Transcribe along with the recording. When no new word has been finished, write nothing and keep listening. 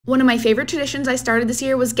One of my favorite traditions I started this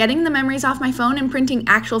year was getting the memories off my phone and printing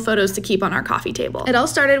actual photos to keep on our coffee table. It all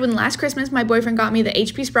started when last Christmas my boyfriend got me the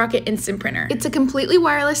HP Sprocket instant printer. It's a completely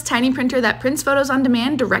wireless tiny printer that prints photos on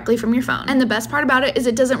demand directly from your phone. And the best part about it is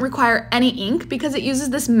it doesn't require any ink because it uses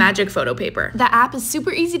this magic photo paper. The app is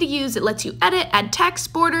super easy to use. It lets you edit, add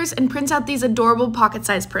text, borders, and prints out these adorable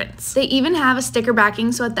pocket-sized prints. They even have a sticker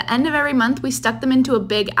backing, so at the end of every month we stuck them into a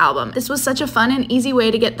big album. This was such a fun and easy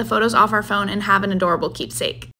way to get the photos off our phone and have an adorable keepsake.